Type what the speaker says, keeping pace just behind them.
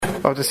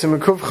of the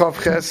Simukuf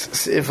Chav Ches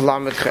Sif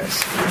Lamed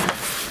Ches.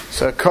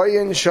 So a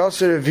kohen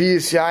shasher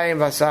revius yayin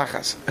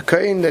vasachas. A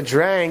kohen that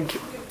drank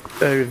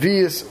a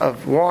revius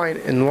of wine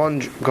in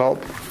one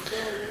gulp.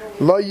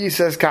 Lo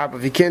yisas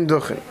kapov, he can't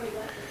duchen.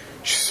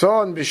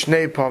 Shson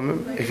b'shnei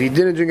pomim, if he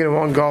didn't drink it in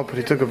one gulp but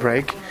he took a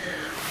break.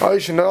 Or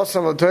he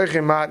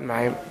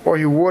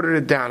watered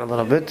it down a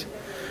little bit.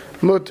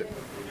 Mutter.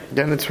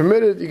 Then it's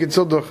permitted, you can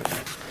still duchen.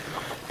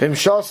 V'im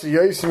shasher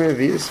yosim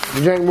revius, if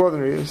he drank more than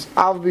revius.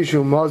 Av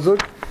b'shu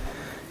mazuk,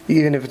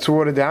 even if it's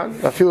watered down.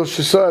 I feel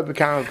shasar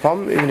became a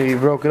pom, even if you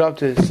broke it up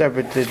to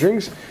separate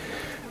drinks.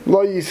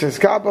 Lo yisas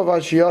kapov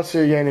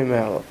ashiyasir yenim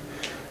mehel.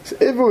 So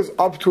if it was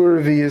up to a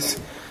revius,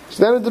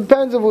 so then it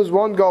depends if it was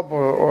one gulp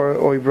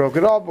or he broke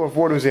it up or if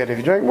water was added. If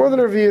you drank more than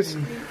a revius,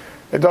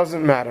 it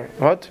doesn't matter.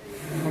 What?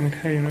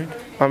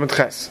 Lamed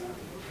Ches.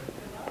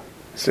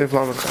 Sif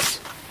Lamed Ches.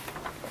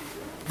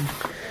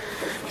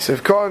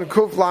 Sif Kohen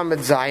Kuf Lamed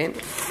Zayin,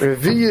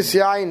 revius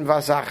yayin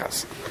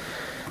vasachas.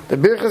 The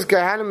birchas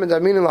kahanim and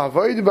aminim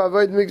la'avoid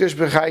ba'avoid mikdash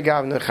b'chai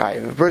gav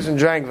nechai. If a person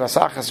drank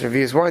vasachas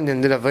revius wine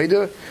and did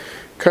avodah,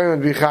 Kohen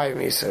would be chai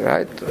misa,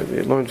 right?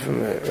 We learned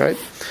from right?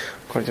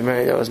 According to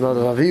many, that was not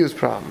the Avihu's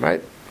problem,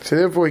 right? So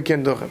therefore he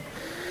can't do him.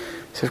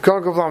 So if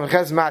Kohen Kuflam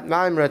Ches Mat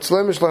Maim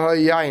Retzlemish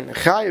Lahay Yain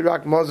Chai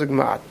Rak Mozug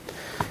Mat,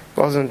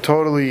 wasn't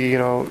totally,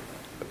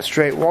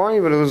 straight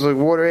wine, but it was like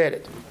water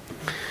added.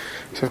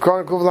 So if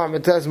Kohen Kuflam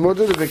Metes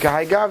Mutter the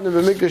B'Chai Gavne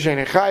B'Mikdash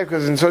Ein Chai,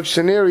 because in such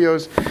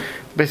scenarios,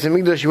 B'Sem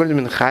Mikdash you wouldn't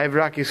have been Chai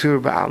Rak Yisur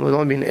Ba'al, it would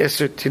only be an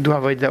Isser to do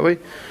avoid that way.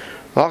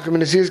 Lachem in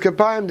the Siyas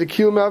Kapayim the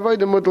Kil Me'avoid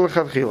the Mutter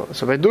L'Chavchila.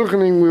 So by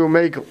Duchening we will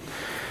make it.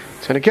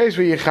 So in the case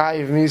where you Chai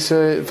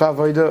Misa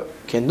Favoida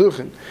can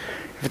Duchen.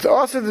 If it's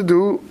also to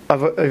do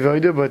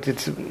avodah, but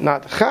it's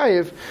not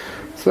chayiv,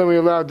 so then we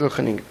allow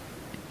duchening.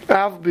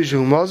 Av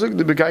b'shu mazuk,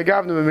 the b'kai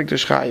gavne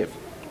b'mikdash chayiv.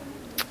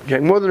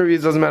 Drank more than a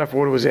revius, doesn't matter if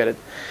water was added.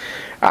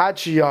 Ad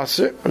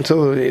shiyasir,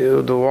 until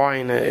the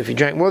wine, if you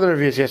drank more than a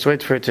revius, you have to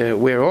wait for it to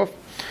wear off.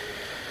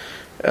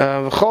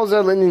 V'chol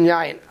zeh l'inyan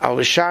yayin, al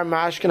v'shar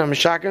mashkin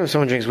ha-mishakin, if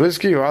someone drinks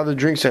whiskey or other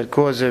drinks that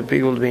cause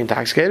people to be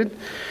intoxicated.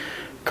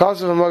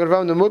 Cause of a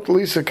magadavam, the mut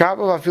lisa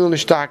kapav, afil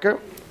nishtaker.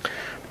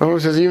 Who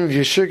says even if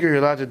you're shikr, you're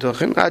allowed to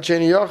duchen.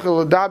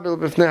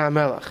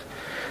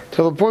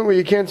 Till the point where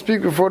you can't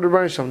speak before the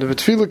Rebbeinu Shalom. The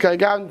tefillah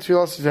kaigav, the tefillah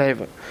also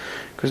teheva.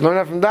 Because learn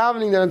that from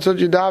davening, that until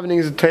your davening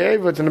is a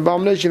teheva, it's an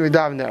abomination if you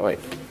daven that way.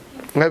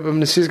 Right, but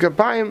Nesis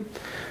Kapayim,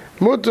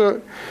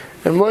 mutter,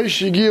 and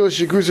moish yigil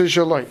shikusa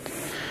shaloit.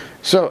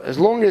 So as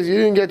long as you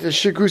didn't get the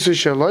shikusa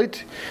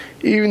shaloit,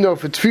 even though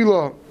for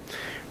tefillah,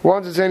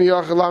 once it's any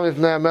yachal lam if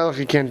melech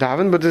you can't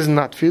daven, but this is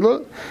not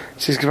tefillah.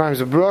 Nesis Kapayim is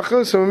a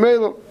bracha, so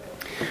mele.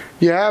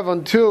 You have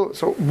until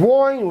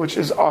wine, which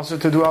is also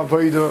to do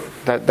avodah,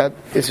 that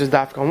is just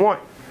dafkan wine.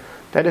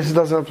 That is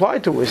doesn't apply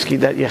to whiskey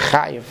that you're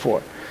chayiv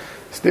for.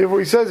 So therefore,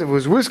 he says if it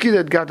was whiskey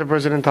that got the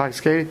person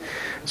intoxicated,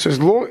 so as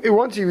long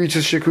once he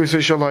reaches shikusa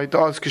shalayt,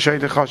 ask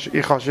k'shayte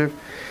yichashiv,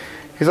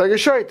 he's like a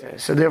shayte.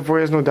 So therefore,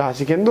 he has no das,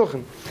 he can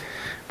duchen.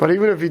 But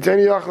even if it's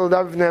any yachal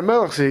dav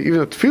ne'melach, even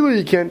though tefillah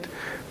you can't,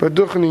 but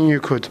duchening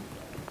you could.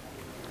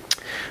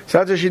 So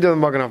that's what she did with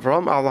Magen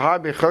Avraham. Al-Har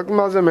B'Chok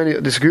Mazem, and he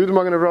disagreed with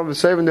Magen Avraham, the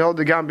seven, they hold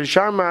the Gam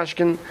B'Shar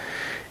Mashkin,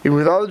 even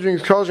with other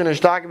drinks, Kolshin, and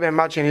Shtak, and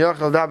Machin,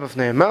 Yochel, Dab,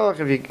 B'Fnei Melech,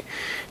 if you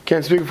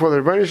can't speak before the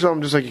Rebbeinu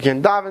Shalom, just like you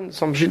can't daven,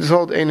 some Shittas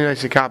hold, Ein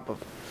Nasi Kapov.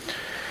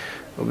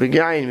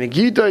 U'Begayin,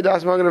 Megitoi,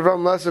 Das Magen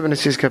Avraham, Lesav, and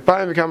Nesis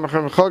Kapayim, V'Kam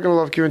B'Cham B'Chok, and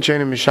Lov Kivin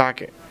Shein, and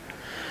Mishake.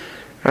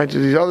 Right, so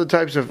these other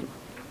types of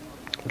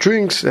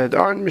drinks that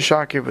aren't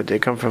Mishake, but they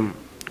come from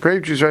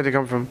grape juice, right, they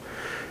come from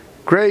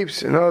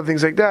grapes, and other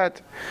things like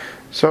that.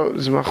 So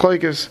this is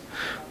machlokes.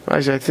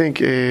 I think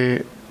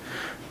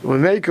we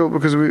make it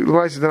because we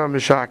learn that on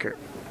mishaker.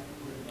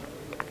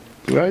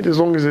 Right, as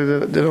long as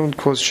they don't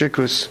cause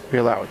shikus, we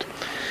allow it.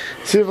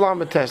 Siv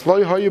lamates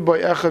lo yahayu by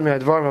echad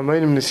me'advar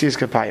ha'mayim nesiyas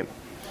kapayim.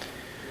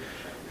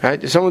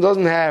 Right, if someone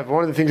doesn't have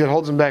one of the things that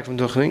holds him back from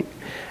duchening,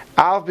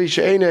 alf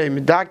b'she'enei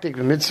medaktik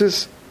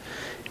v'mitzvus,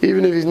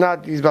 even if he's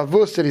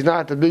bavus that he's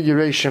not the big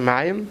Yerei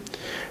Shemayim,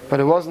 but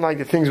it wasn't like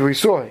the things we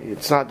saw.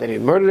 It's not that he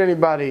murdered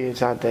anybody.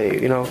 It's not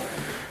that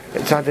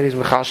it's not that he's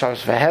Michal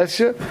Shabbos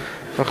V'Hesya.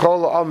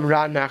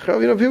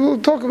 People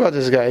talk about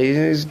this guy.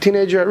 He's a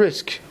teenager at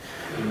risk.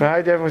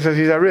 Right? Everyone says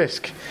he's at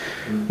risk.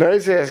 Now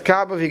he says,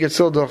 Kapav, he gets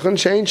still duchen.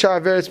 Shein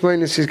Sha'averetz Moin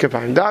Nesis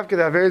Kapayim. Davke, the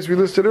Averetz we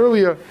listed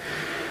earlier,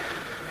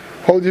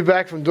 hold you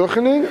back from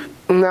duchening,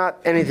 not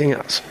anything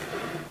else.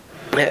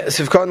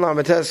 Sivkan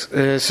Lamates,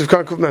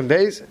 Sivkan Kufman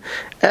Beis,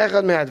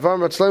 Echad Me'advar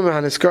Matzloim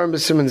HaNiskarim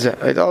B'Simen Zeh.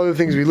 Right? All the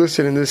things we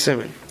listed in this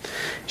siman.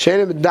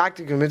 Shein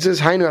B'Daktik Mitzvahs,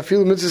 Hainu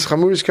Afil Mitzvahs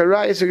Chamuris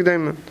Karayis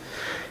U'Gedeiman.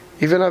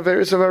 Even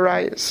Averis of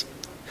Arayis.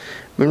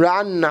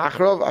 Miran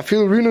Nachrov,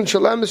 Afil Rinun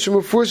Shalemis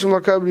Shemufurs From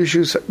Lakab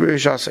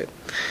Rishasei.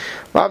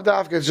 Lav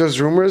Dafka, it's just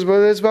rumors,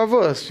 but it's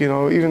Bavus.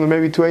 Even though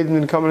maybe two Eidim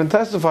didn't come in and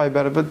testify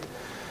about it, but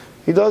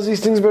he does these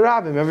things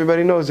Barabim.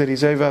 Everybody knows that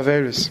he's Eva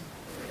Averis.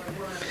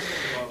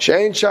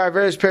 Shein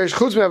Sha'averis Perish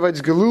Chutz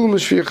Me'Avodas Gelul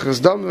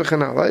Mishvichas Dam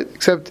V'Chanal, right?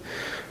 Except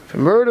for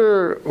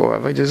murder, or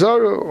Avodah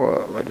Zarah,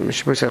 or like the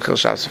Mishpur said Chil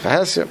Shabbos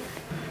V'Hesya.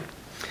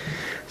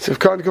 So if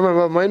can't come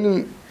about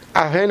mine,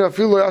 Ahena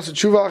feel like a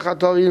tshuva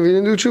chatal even we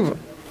didn't do tshuva.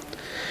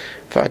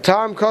 For a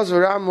time cause of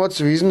Ram, what's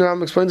the reason?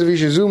 Ram explains the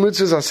Vishazu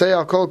mitzvahs. I say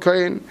I'll call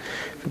Kain,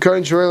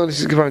 Kain Shmuel, and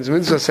this is given the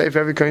mitzvahs. I say for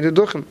every Kain to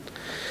duchen.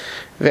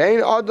 We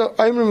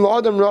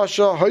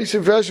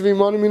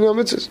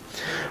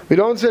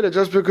don't say that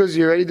just because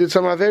you already did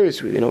some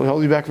averis, we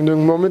hold you back from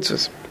doing more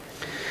mitzvahs.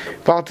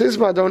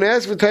 Baltisma, don't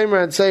ask for tamer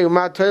and say, who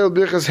needs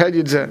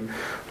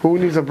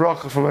a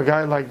bracha from a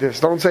guy like this?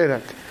 Don't say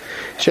that.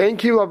 The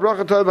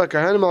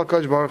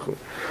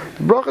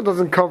bracha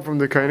doesn't come from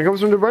the kain, it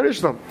comes from the Rebbeinu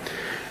Shalom.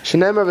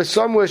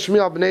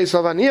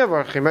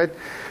 Right?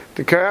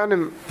 The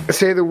Kayanim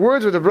say the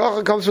words with the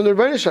bracha comes from the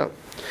Rebbeinu Shalom.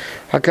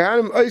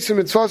 HaKayanim oisim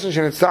mitzvos and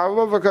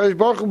shenetzavu v'kadosh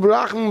baruch hu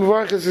barachim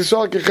v'varchis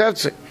yisrael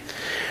kechevtze.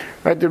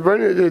 Right? The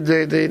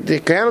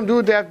Kayanim do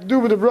what they have to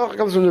do, but the bracha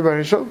comes from the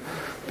Rebbeinu Shalom.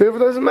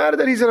 Therefore, it doesn't matter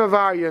that he's an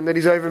Avariya and that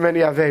he's over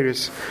many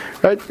Averis.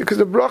 Right? Because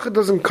the bracha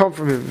doesn't come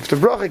from him. If the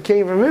bracha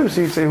came from him,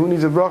 so you'd say, who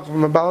needs a bracha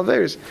from a Baal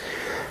Averis?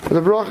 But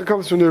the bracha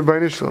comes from the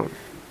Rebbeinu Shalom.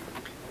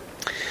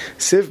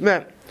 Sif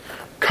Mem.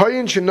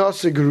 Kayin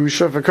shenasa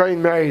gerusha, if a Kayin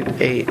married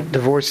a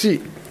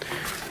divorcee,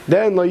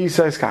 then lo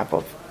yisa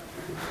eskapov.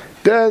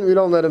 Then we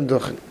don't let him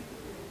duchen.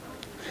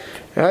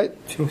 Right?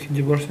 So he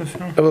divorces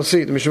now? We'll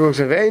see. The Mishnah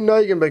says, "Ve'ein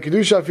noigim by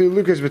kedusha afilu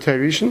lukas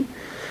b'teirishin."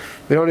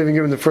 They don't even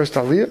give him the first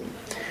aliyah.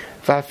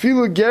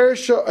 Va'afilu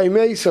gerisha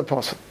oimeisa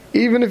pasal.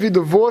 Even if he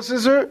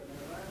divorces her,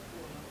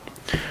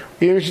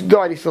 even if she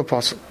died, he's still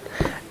pasal.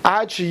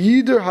 Ad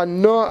sheyider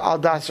hana al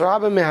das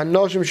rabbim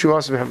mehanoshim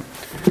shuas b'hem.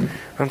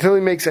 Until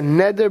he makes a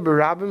neder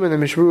b'rabbim, and the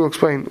Mishnah will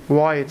explain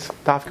why it's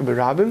dafka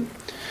b'rabbim,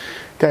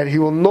 that he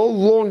will no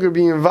longer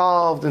be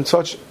involved in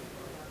such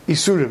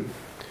isurim.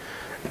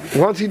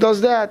 Once he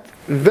does that,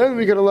 then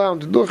we can allow him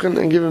to duchen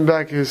and give him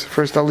back his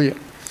first aliyah.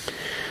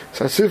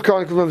 So Sif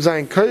Khan Kuvam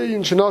Zayin Kayin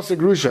Shanasa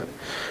Grusha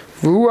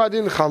V'hu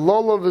Adin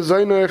Chalala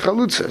V'Zayna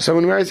Chalutza. So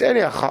when he marries any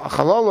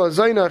Chalala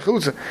Zayna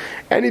Chalutza,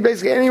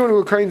 basically anyone who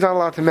a Kain's not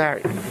allowed to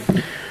marry.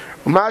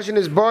 Imagine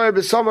his bar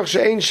b'samach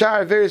she'ein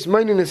shar various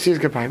meinin nesir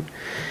kapayim.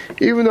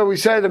 Even though we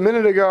said a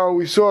minute ago,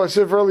 we saw a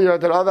sif earlier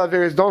that other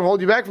various don't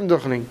hold you back from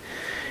duchening.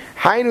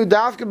 Hainu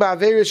dafka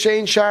ba'averis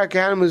she'ein shar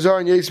kahanim muzar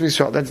and yis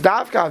Yisrael. That's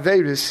dafka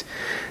averis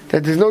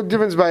that there's no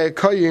difference by a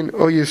kayin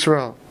or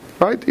Yisrael.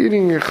 Right?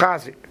 Eating a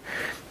chazik.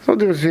 There's no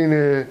difference between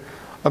a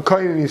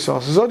kayin and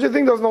Yisrael. So such a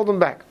thing doesn't hold them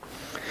back.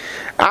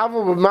 But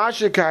things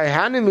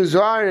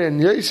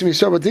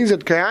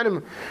that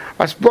kahanim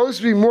are supposed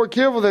to be more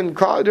careful than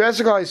the rest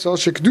of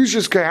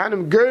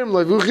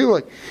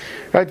kahanim.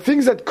 Right,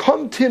 things that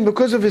come to him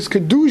because of his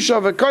kedusha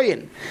of a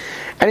kayin,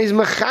 and he's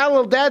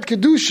mechalel that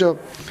kedusha.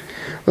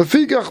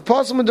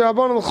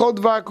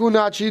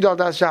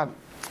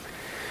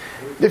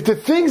 If the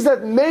things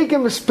that make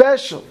him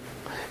special,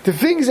 the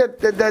things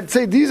that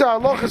say these are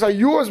halachas are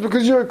yours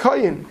because you're a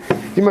kayin,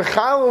 you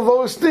mechalel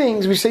those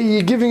things, we say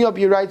you're giving up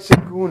your rights to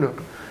kuna.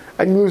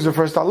 And you lose the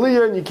first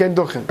aliyah and you can't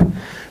duchen.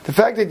 The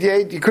fact that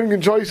you couldn't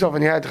control yourself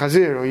and you had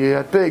chazir, or you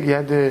had pig, you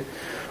had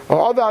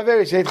or other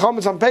averis, you had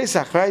chametz on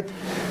Pesach, right?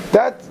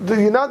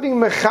 You're not being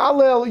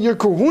mechalel your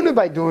kahuna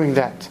by doing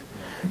that.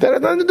 That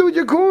has nothing to do with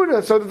your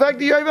kahuna. So the fact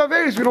that you have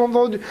averis, we don't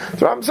hold you.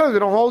 So I'm saying we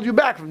don't hold you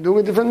back from doing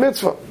a different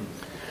mitzvah.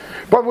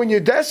 But when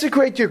you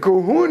desecrate your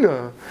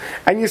kahuna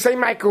and you say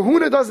my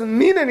kahuna doesn't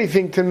mean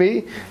anything to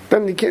me,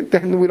 then you can't.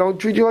 Then we don't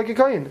treat you like a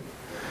kohen.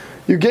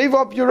 You gave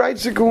up your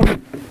rights to kahuna.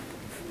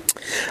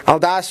 Al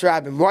das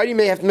rabbim. Why do you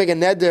may have to make a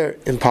neder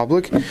in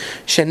public?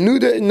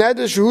 Shenuda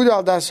neder shehuda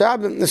al das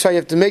rabbim. That's why you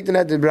have to make the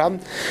neder rabbim.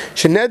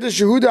 Sheneder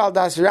shehuda al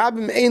das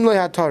rabbim ein lo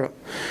hatara.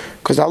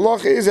 Because the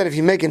halacha is that if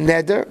you make a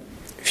neder,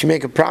 if you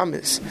make a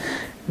promise,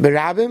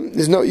 berabbim,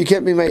 you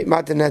can't be made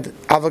mat neder.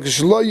 Avak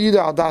shlo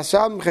yida al das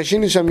rabbim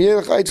chashin sham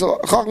yerach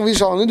eitzel chacham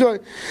vishal nidor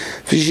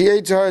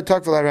v'shiyei tzahar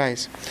takvel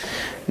arais.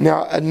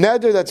 Now a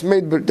neder that's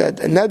made, a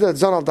neder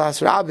that's done al das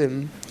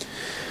rabbim,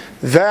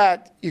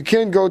 that you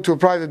can't go to a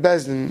private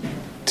bezdin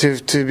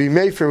to be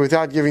mefer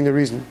without giving the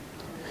reason.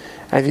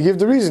 And if you give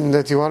the reason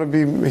that you want to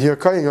be here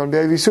kayin, you want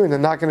to be soon, they're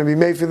not going to be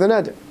mefer the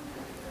neder.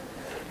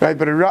 Right?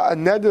 But a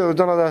neder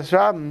done on das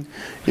rabbim,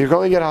 you're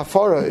going to get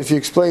hafara if you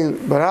explain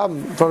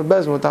barabim in front of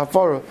bezdin with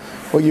hafara.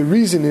 What your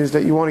reason is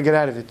that you want to get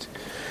out of it,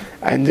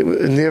 and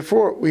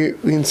therefore we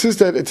insist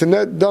that it's a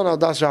neder done on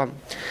das rabbim.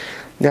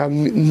 Now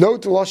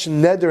note the lashon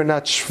neder and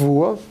not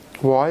shvua.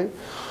 Why?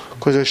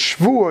 Because a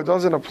shvua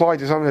doesn't apply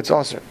to something that's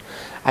asr.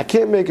 I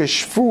can't make a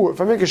shvua.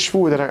 If I make a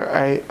shvua that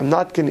I'm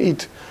not going to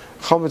eat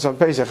chametz on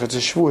Pesach, it's a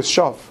shvua, it's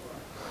shav.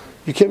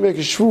 You can't make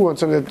a shvua on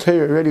something that the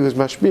Torah already was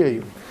mashbiah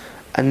you.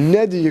 A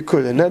neder you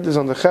could. A neder is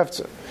on the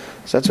chefza.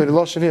 So that's why the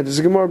lashon here. This is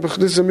a Gemara.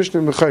 This is a Mishnah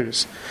in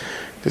Bechayris.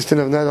 This thing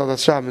of neder al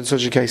das rabbim in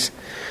such a case.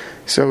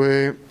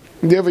 So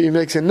therefore, he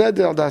makes a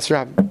neder al das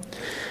rabbim.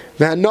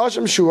 He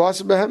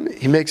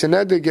makes a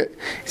neder.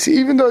 See,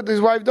 even though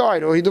his wife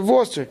died or he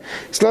divorced her,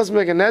 he still has to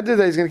make a neder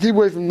that he's going to keep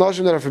away from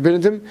nashim that are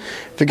forbidden to him.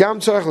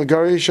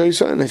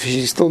 And if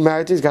she's still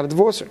married, he's got to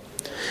divorce her.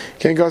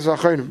 Can't go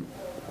to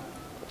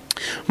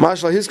The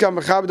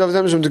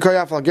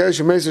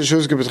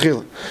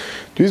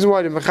reason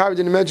why the Mechaber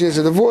didn't mention is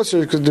a divorce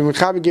is because the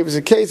Mechaber gave us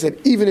a case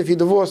that even if he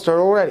divorced her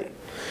already,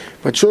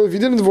 but surely if he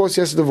didn't divorce,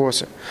 he has to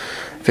divorce her.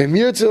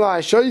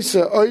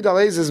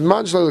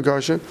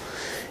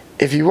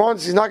 If he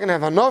wants, he's not going to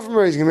have enough from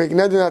her, he's going to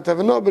make neder not to have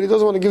enough, but he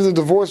doesn't want to give the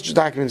divorce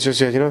documents just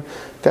yet,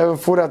 they haven't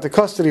fought out the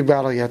custody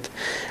battle yet.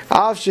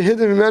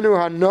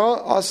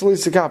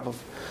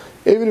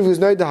 Even if he was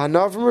neder to have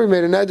enough from her, he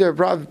made a neder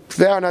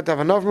vow not to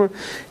have enough from her,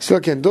 he still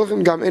can't do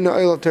him, gam in the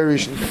oil of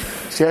terishin.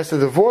 So he has to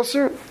divorce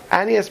her,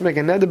 and he has to make a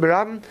neder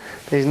berabim,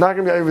 that he's not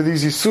going to be over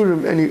these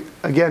yisurim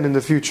again in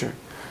the future.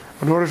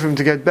 In order for him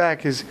to get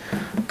back his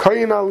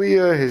koyin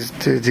aliyah,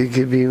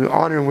 to be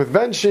honoring with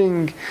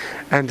benching,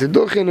 and to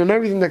duchin, and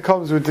everything that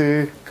comes with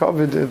the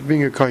covet of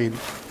being a koyin.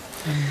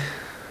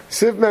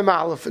 Sif mem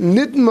aleph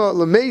nitma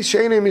l'meis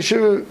she'enei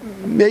mishiva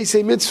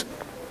meisei mitzvah.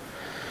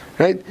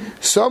 Right,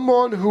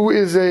 someone who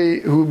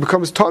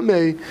becomes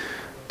tamei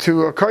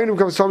to a koyin who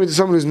becomes tamei to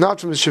someone who's not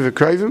from the shiva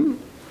krivim,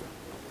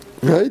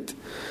 right,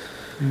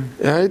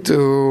 right,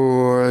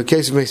 or a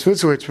case of meis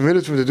mitzvah where it's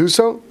permitted for him to do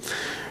so.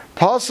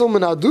 Pasal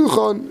min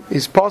aduchon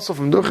is pasal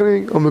from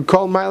duchening, or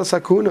mekal ma'il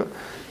sakuna.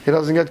 He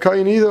doesn't get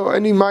koyin either, or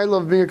any ma'il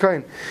of being a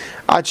koyin.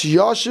 Ach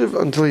yashiv,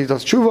 until he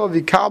does tshuva,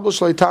 v'kabel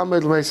shloi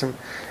tamei l'meisim,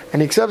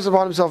 and he accepts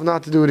upon himself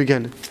not to do it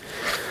again.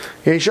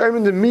 Ramah is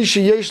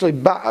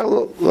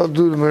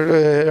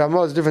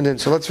different than,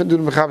 so let's do the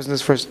Mechabes in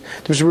this first,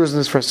 the Mishaburs in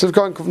this first.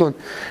 Sivkan Kufnun.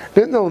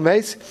 Didn't know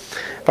Meis.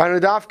 Vaynu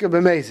Dafka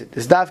b'Meizit.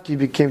 This Dafki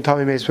became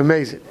Tami Meis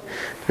b'Meizit.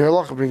 The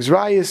Halacha brings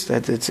Rayas,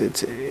 that it's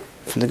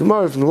from the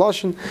Gemara, from the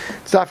Lashon.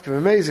 It's Dafka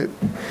b'Meizit.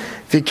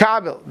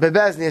 V'Kabel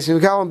b'Bezni. Yes,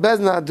 V'Kabel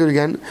b'Bezni not do it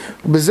again.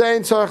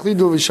 B'Zein Tzarech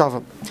Lidu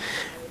v'Shavam.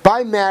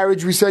 By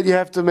marriage, we said you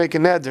have to make a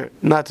neder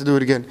not to do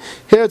it again.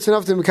 Here it's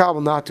enough to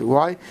Mekabel not to.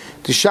 Why?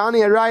 To Shani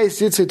Arayis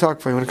Yitzay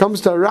Takfay. When it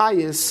comes to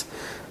Arayis,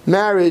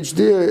 marriage,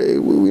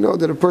 we know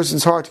that a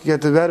person's heart can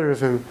get the better of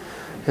him.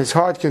 His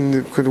heart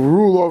could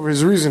rule over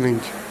his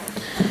reasoning.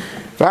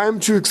 A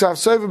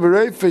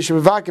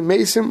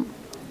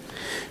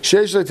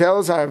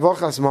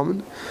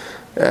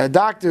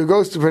doctor who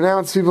goes to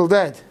pronounce people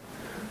dead,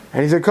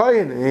 and he's a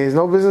kohen, and he has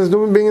no business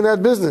doing being in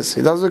that business.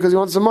 He does it because he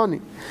wants some money.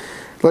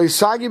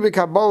 Just like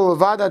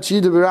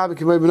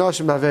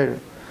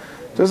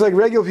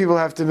regular people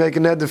have to make a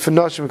neder for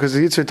noshim because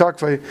the Yitzhak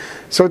Takvai,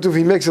 so too if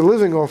he makes a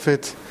living off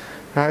it,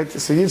 right?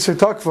 So Yitzhak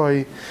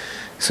Takvai,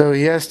 so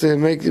he has to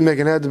make a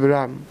neder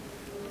berabim.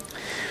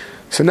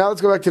 So now let's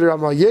go back to the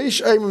Ramah.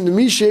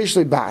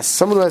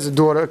 Someone who has a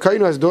daughter, a kohen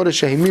who has a daughter,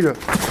 Shehimira,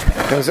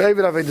 that was Eved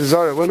Avodah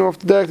Zarah, went off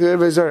the deck to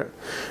Avodah Zarah.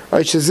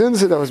 Shezin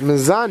said that was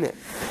Mezaneh.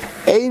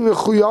 Ein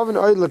mechuyavin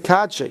oid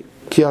lekatshe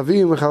ki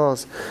aviyu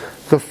mechalas.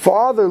 The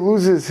father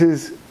loses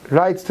his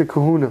rights to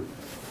kahuna.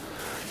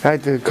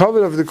 Right, the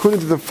covenant of the kahuna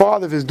to the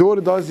father, if his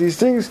daughter does these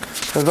things,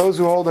 and those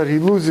who hold that he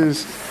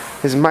loses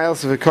his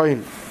miles of a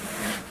kohen.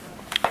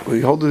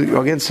 We hold it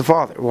against the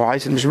father. Why?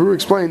 So Mishabur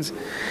explains,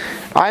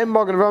 I am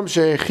Magen Avraham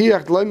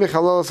shechiach loy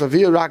mechalal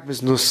savia rak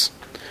bisnus.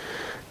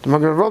 The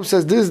Magen Avraham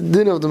says this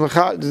din of the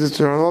Mechal, this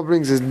Ramah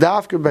brings is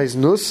dafker by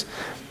nus,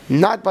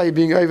 not by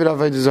being Oved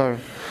Avodah Zarah.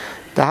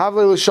 The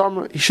Havlei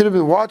l'shamra, he should have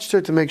been watched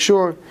her to make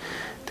sure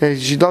that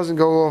she doesn't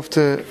go off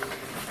to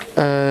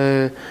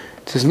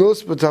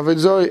znus, but Avodah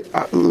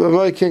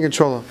Zarah can't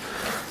control her.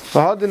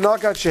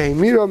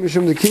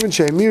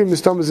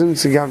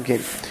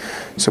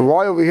 So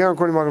why over here,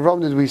 according to Magen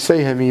Avraham, did we say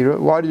Hemira?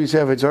 Why did we say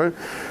Avodah Zarah?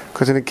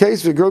 Because in the case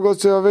if the girl goes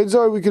to Avodah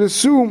Zarah, we can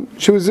assume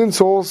she was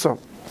zinsa also.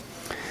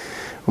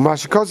 So it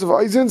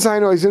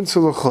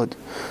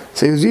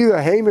was either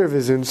Hemer of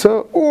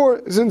zinsa or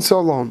zinsa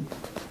alone.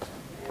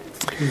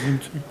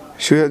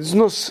 She had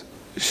znus.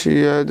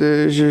 She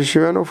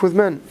ran off with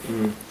men.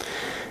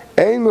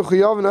 Ein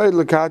mechuyav noid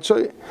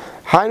lekatshay.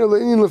 Hainu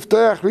leinin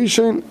lefteach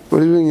rishon. What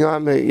do you mean?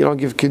 You don't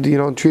give kid. You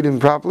don't treat him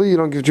properly. You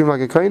don't give him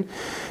like a kohen.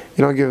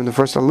 You don't give him the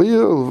first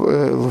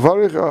aliyah,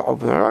 levarich,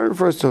 open the heart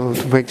first to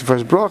make the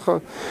first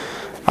bracha.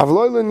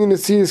 Avloilen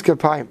yinasiyis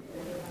kapayim.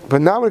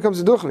 But now when it comes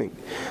to duchening,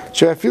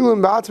 she'afilu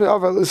ba'atzmei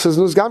aval says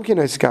nus gamkin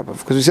eisikapav.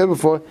 Because we said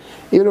before,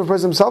 even if a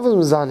person himself is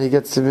mizan, he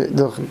gets to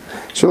duchen.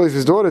 Surely if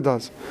his daughter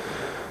does.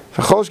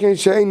 The Mordechai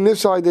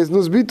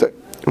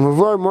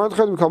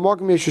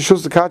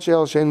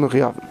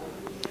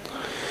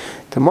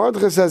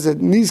says that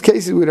in these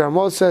cases where the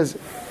Ramah says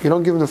you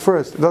don't give him the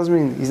first, it doesn't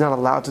mean he's not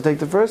allowed to take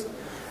the first.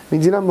 It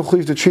means you're not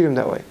mechuyev to treat him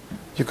that way.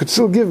 You could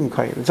still give him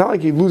kain. It's not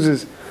like he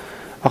loses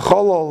a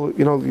chalal,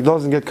 he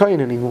doesn't get kain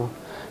anymore.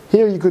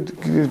 Here you could,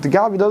 if the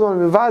Gabi doesn't want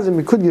to invite him,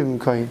 you could give him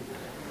kain.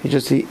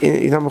 He's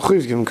not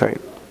mechuyev to give him kain.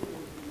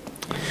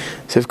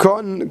 So if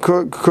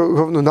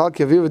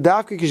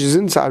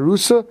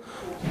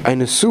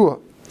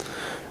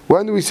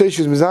when do we say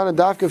she was mizana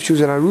dafka if she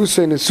was an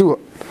arusa and a suah?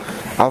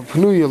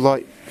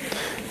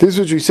 This is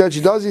what we said.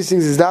 She does these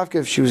things as dafka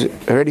if she was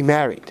already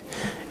married.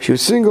 If she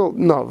was single,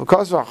 no.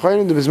 Because of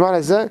achayim the bizman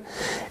hazeh,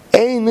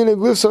 ein minig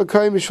lifsal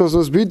kaim mishvos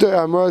nos bitay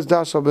amaras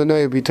dashal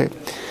b'nei bitay.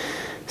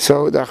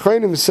 So the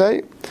achayim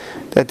say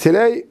that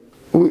today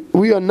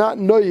we are not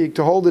noyik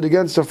to hold it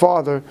against the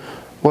father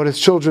what his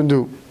children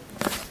do.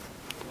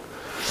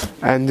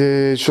 And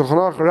the Shulchan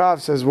Aruch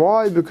Rav says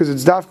why? Because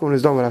it's dafka when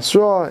it's done with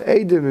Asra,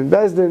 Eidim, and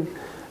Bezdin.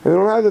 And we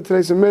don't have the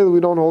today's Mele, we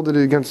don't hold it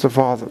against the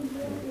father.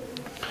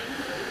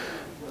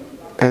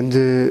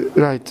 And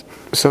right,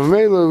 so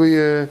Mele,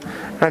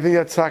 I think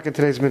that's Saka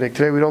today's midik.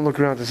 Today we don't look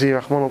around to see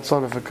Rahman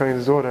al-Son if a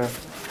Kain's daughter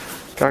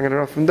hanging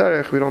around from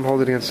Derech. We don't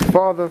hold it against the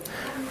father,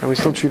 and we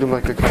still treat him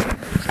like a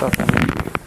Kain.